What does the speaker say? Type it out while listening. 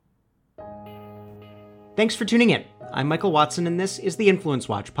Thanks for tuning in. I'm Michael Watson, and this is the Influence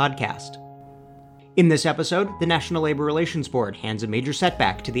Watch podcast. In this episode, the National Labor Relations Board hands a major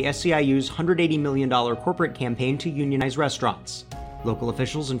setback to the SEIU's $180 million corporate campaign to unionize restaurants. Local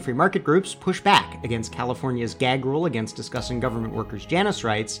officials and free market groups push back against California's gag rule against discussing government workers' Janus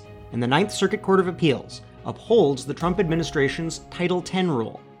rights, and the Ninth Circuit Court of Appeals upholds the Trump administration's Title X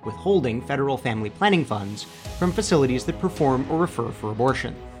rule, withholding federal family planning funds from facilities that perform or refer for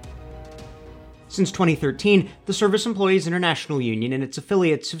abortion. Since 2013, the Service Employees International Union and its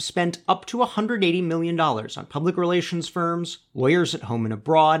affiliates have spent up to $180 million on public relations firms, lawyers at home and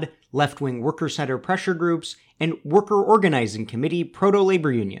abroad, left-wing worker center pressure groups, and worker organizing committee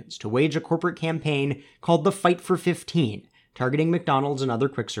proto-labor unions to wage a corporate campaign called the Fight for 15, targeting McDonald's and other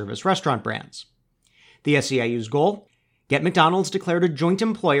quick-service restaurant brands. The SEIU's goal? Get McDonald's declared a joint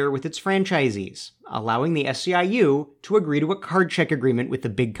employer with its franchisees, allowing the SEIU to agree to a card check agreement with the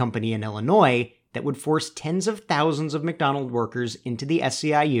big company in Illinois that would force tens of thousands of McDonald's workers into the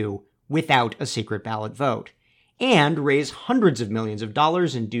SEIU without a secret ballot vote, and raise hundreds of millions of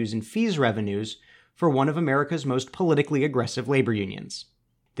dollars in dues and fees revenues for one of America's most politically aggressive labor unions.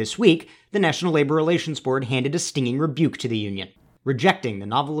 This week, the National Labor Relations Board handed a stinging rebuke to the union, rejecting the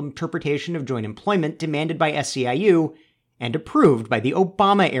novel interpretation of joint employment demanded by SEIU and approved by the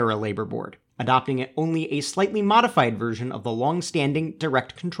Obama-era Labor Board, adopting only a slightly modified version of the long-standing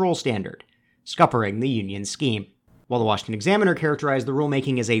direct control standard, scuppering the union scheme. While the Washington Examiner characterized the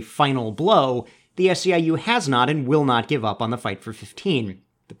rulemaking as a final blow, the SEIU has not and will not give up on the Fight for 15.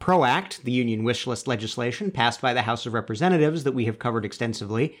 The PRO Act, the union wish list legislation passed by the House of Representatives that we have covered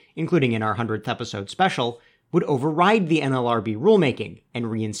extensively, including in our 100th episode special, would override the NLRB rulemaking and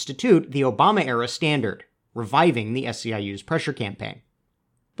reinstitute the Obama-era standard, reviving the SEIU's pressure campaign.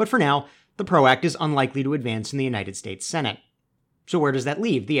 But for now, the PRO Act is unlikely to advance in the United States Senate. So where does that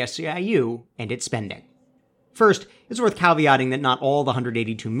leave the SEIU and its spending? First, it's worth caveating that not all the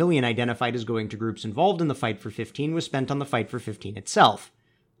 $182 million identified as going to groups involved in the Fight for 15 was spent on the Fight for 15 itself.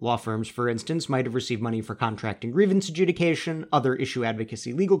 Law firms, for instance, might have received money for contract and grievance adjudication, other issue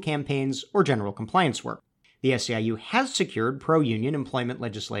advocacy legal campaigns, or general compliance work. The SEIU has secured pro-union employment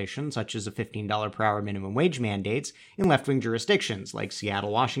legislation, such as a $15 per hour minimum wage mandates, in left-wing jurisdictions like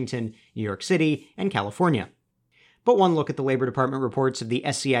Seattle, Washington, New York City, and California. But one look at the Labor Department reports of the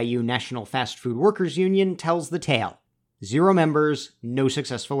SEIU National Fast Food Workers Union tells the tale. 0 members, no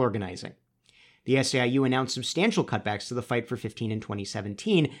successful organizing. The SEIU announced substantial cutbacks to the Fight for 15 in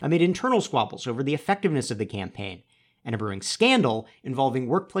 2017 amid internal squabbles over the effectiveness of the campaign, and a brewing scandal involving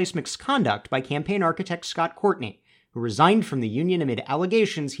workplace misconduct by campaign architect Scott Courtney, who resigned from the union amid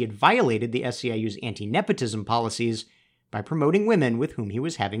allegations he had violated the SEIU's anti-nepotism policies by promoting women with whom he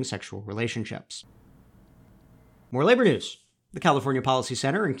was having sexual relationships. More labor news. The California Policy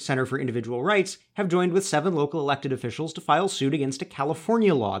Center and Center for Individual Rights have joined with 7 local elected officials to file suit against a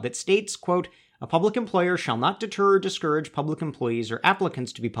California law that states, quote, "A public employer shall not deter or discourage public employees or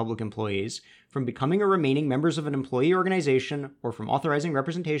applicants to be public employees from becoming or remaining members of an employee organization, or from authorizing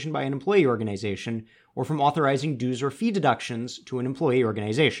representation by an employee organization, or from authorizing dues or fee deductions to an employee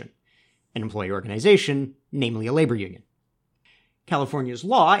organization." An employee organization, namely a labor union. California's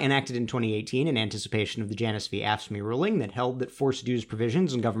law, enacted in 2018 in anticipation of the Janus v. AFSCME ruling that held that forced dues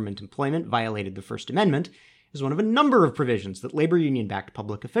provisions in government employment violated the First Amendment, is one of a number of provisions that labor union-backed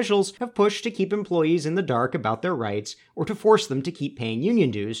public officials have pushed to keep employees in the dark about their rights or to force them to keep paying union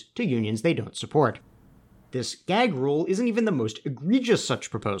dues to unions they don't support. This gag rule isn't even the most egregious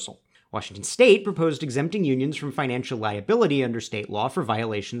such proposal. Washington State proposed exempting unions from financial liability under state law for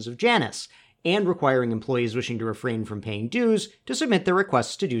violations of Janus, and requiring employees wishing to refrain from paying dues to submit their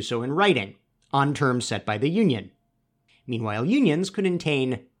requests to do so in writing, on terms set by the union. Meanwhile, unions could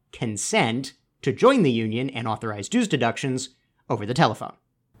obtain consent to join the union and authorize dues deductions over the telephone.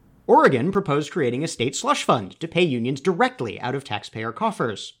 Oregon proposed creating a state slush fund to pay unions directly out of taxpayer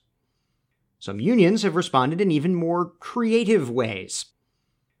coffers. Some unions have responded in even more creative ways.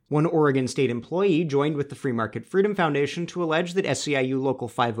 One Oregon state employee joined with the Free Market Freedom Foundation to allege that SEIU Local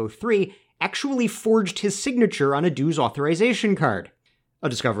 503 actually forged his signature on a dues authorization card, a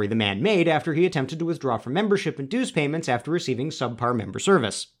discovery the man made after he attempted to withdraw from membership and dues payments after receiving subpar member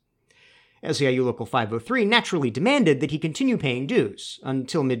service. SEIU Local 503 naturally demanded that he continue paying dues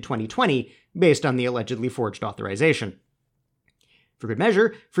until mid-2020 based on the allegedly forged authorization. For good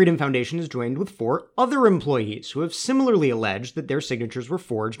measure, Freedom Foundation has joined with 4 other employees who have similarly alleged that their signatures were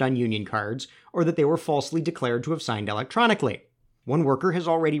forged on union cards or that they were falsely declared to have signed electronically. One worker has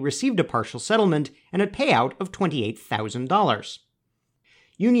already received a partial settlement and a payout of $28,000.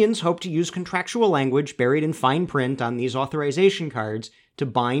 Unions hope to use contractual language buried in fine print on these authorization cards to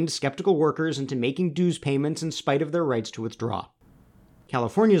bind skeptical workers into making dues payments in spite of their rights to withdraw.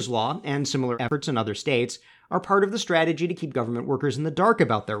 California's law, and similar efforts in other states, are part of the strategy to keep government workers in the dark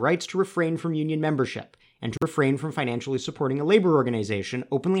about their rights to refrain from union membership, and to refrain from financially supporting a labor organization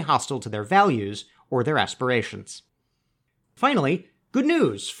openly hostile to their values or their aspirations. Finally, good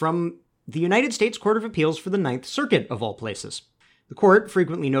news from the United States Court of Appeals for the Ninth Circuit, of all places. The court,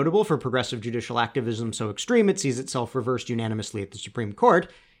 frequently notable for progressive judicial activism so extreme it sees itself reversed unanimously at the Supreme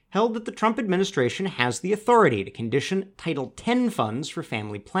Court, held that the Trump administration has the authority to condition Title X funds for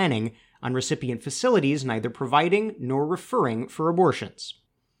family planning on recipient facilities neither providing nor referring for abortions.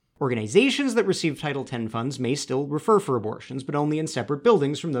 Organizations that receive Title X funds may still refer for abortions, but only in separate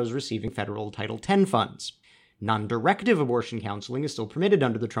buildings from those receiving federal Title X funds. Non-directive abortion counseling is still permitted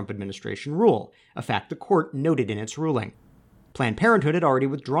under the Trump administration rule, a fact the court noted in its ruling. Planned Parenthood had already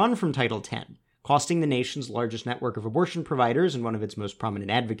withdrawn from Title X, costing the nation's largest network of abortion providers and one of its most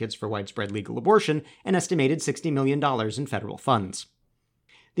prominent advocates for widespread legal abortion an estimated $60 million in federal funds.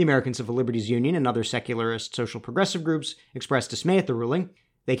 The American Civil Liberties Union and other secularist social progressive groups expressed dismay at the ruling.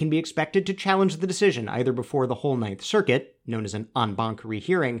 They can be expected to challenge the decision either before the whole Ninth Circuit, known as an en banc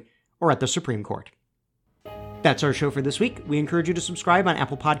rehearing, or at the Supreme Court. That's our show for this week. We encourage you to subscribe on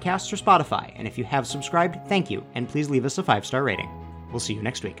Apple Podcasts or Spotify, and if you have subscribed, thank you, and please leave us a 5-star rating. We'll see you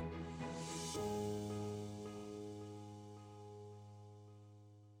next week.